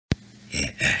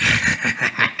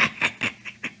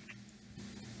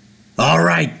All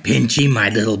right, Pinchy, my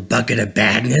little bucket of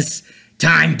badness.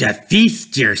 Time to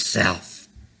feast yourself.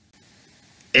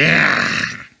 Yeah.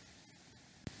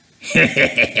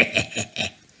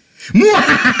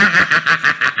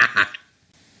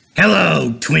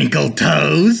 Hello, Twinkle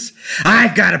Toes.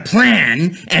 I've got a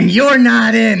plan, and you're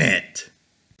not in it.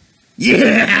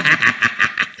 Yeah!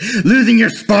 Losing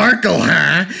your sparkle,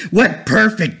 huh? What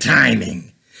perfect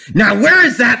timing. Now, where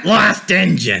is that lost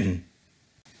engine?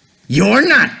 You're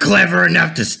not clever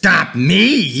enough to stop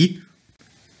me.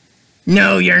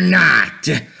 No, you're not.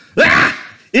 Ah!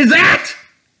 Is that?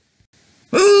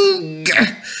 Ooh,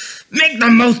 make the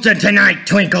most of tonight,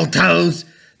 Twinkle Toes,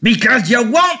 because you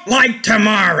won't like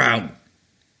tomorrow.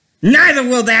 Neither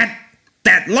will that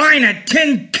line of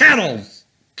tin kettles.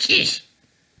 Jeez.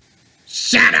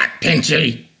 Shut up,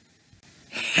 Pinchy.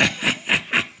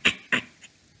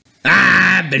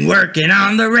 I've been working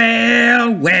on the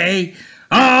railway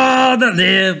all the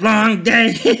livelong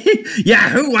day. Yeah,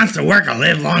 who wants to work a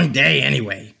livelong day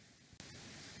anyway?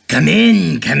 Come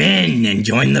in, and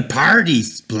join the party,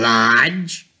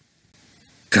 Splodge.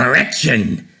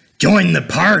 Correction, join the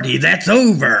party that's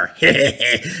over.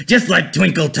 Just like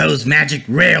Twinkle Toes' magic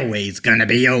railway's gonna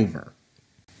be over.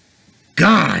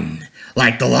 Gone,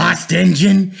 like the lost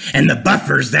engine and the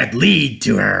buffers that lead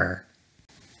to her.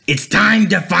 It's time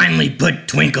to finally put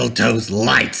Twinkle Toes'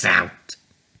 lights out.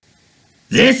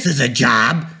 This is a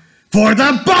job for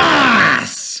the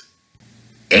boss!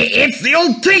 It's the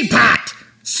old teapot!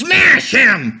 Smash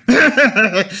him!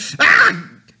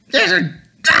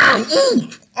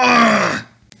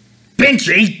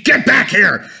 Pinchy, get back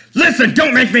here! Listen,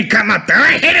 don't make me come up there!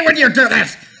 I hate it when you do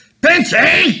this!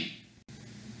 Pinchy!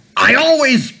 I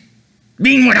always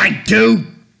mean what I do,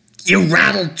 you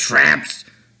rattle traps.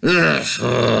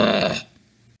 Ugh.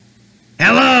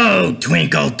 Hello,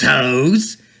 Twinkle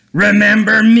Toes.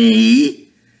 Remember me?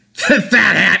 The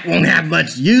fat hat won't have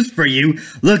much use for you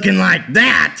looking like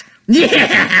that.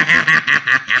 Yeah!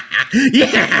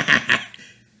 Yeah!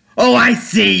 Oh, I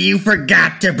see you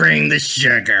forgot to bring the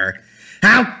sugar.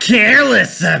 How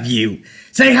careless of you.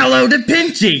 Say hello to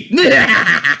Pinchy.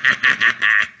 Yeah!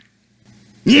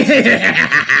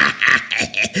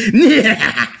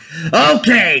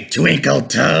 Okay, Twinkle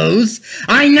Toes.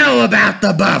 I know about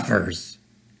the buffers.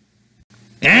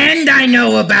 And I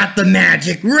know about the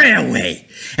magic railway.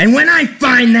 And when I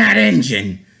find that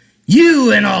engine,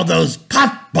 you and all those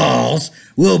puffballs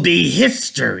will be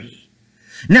history.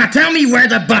 Now tell me where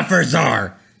the buffers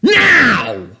are.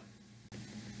 Now!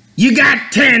 You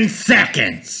got 10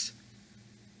 seconds.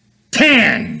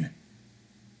 10,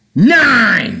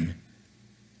 9,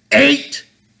 8,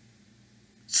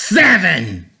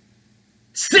 7,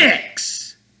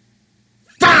 6,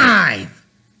 5,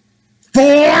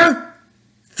 4,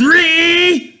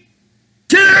 3,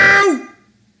 2,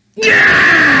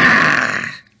 yeah!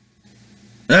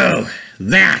 Oh,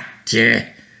 that,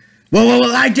 well,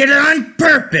 I did it on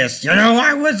purpose, you know,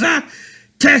 I was,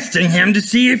 testing him to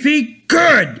see if he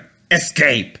could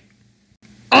escape.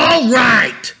 All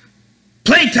right,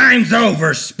 playtime's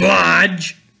over,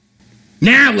 Splodge.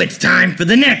 Now it's time for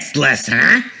the next lesson,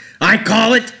 huh? I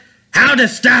call it, How to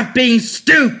Stop Being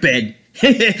Stupid.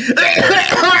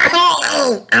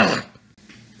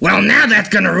 Well, now that's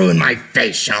gonna ruin my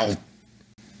facial.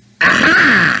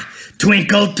 Aha!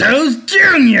 Twinkle Toes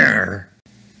Jr.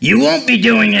 You won't be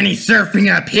doing any surfing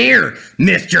up here,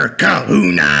 Mr.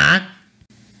 Kahuna.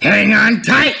 Hang on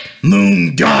tight,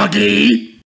 Moon Doggy.